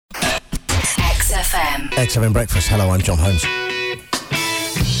FM. XFM Breakfast. Hello, I'm John Holmes.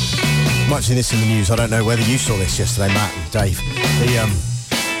 Might see this in the news. I don't know whether you saw this yesterday, Matt and Dave. It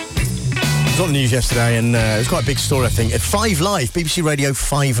was on the news yesterday, and it was quite a big story, I think. At 5 Live, BBC Radio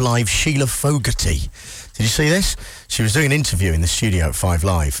 5 Live, Shelagh Fogerty. Did you see this? She was doing an interview in the studio at 5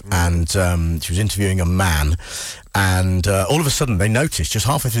 Live, and she was interviewing a man, and all of a sudden they noticed, just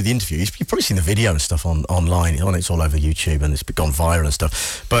halfway through the interview, you've probably seen the video and stuff online, it's all over YouTube and it's gone viral and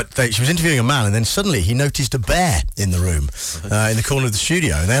stuff, but she was interviewing a man, and then suddenly he noticed a bear in the room, in the corner of the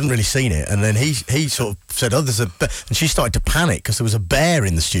studio, and they hadn't really seen it, and then he sort of said, oh, there's a bear, and she started to panic because there was a bear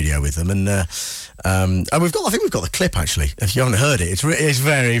in the studio with them, and I think we've got the clip, actually. If you haven't heard it, it's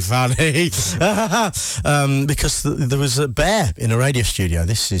very funny. Because there was a bear in a radio studio.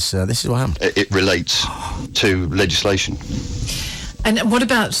 This is what happened. It relates to legislation. And what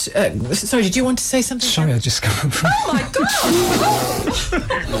about... sorry, did you want to say something? Sorry, I just got... Oh, my God!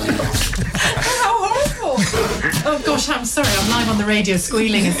 How horrible! Oh, gosh, I'm sorry. I'm live on the radio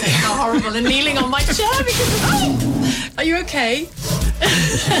squealing and saying how horrible and kneeling on my chair because... Oh! Are you okay?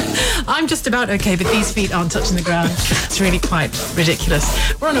 I'm just about okay, but these feet aren't touching the ground. It's really quite ridiculous.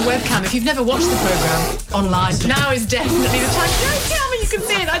 We're on a webcam. If you've never watched the programme online, now is definitely the time. Don't tell me you can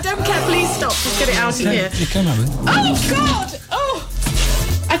see it. I don't care. Please stop. Just get it out of here. You can have it. Oh, God! Oh!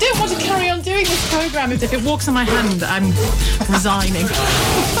 I don't want to carry on doing this programme. If it walks on my hand, I'm resigning.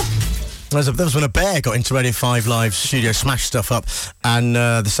 That was when a bear got into Radio 5 Live's studio, smashed stuff up, and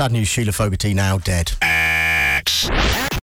the sad news, Shelagh Fogerty now dead.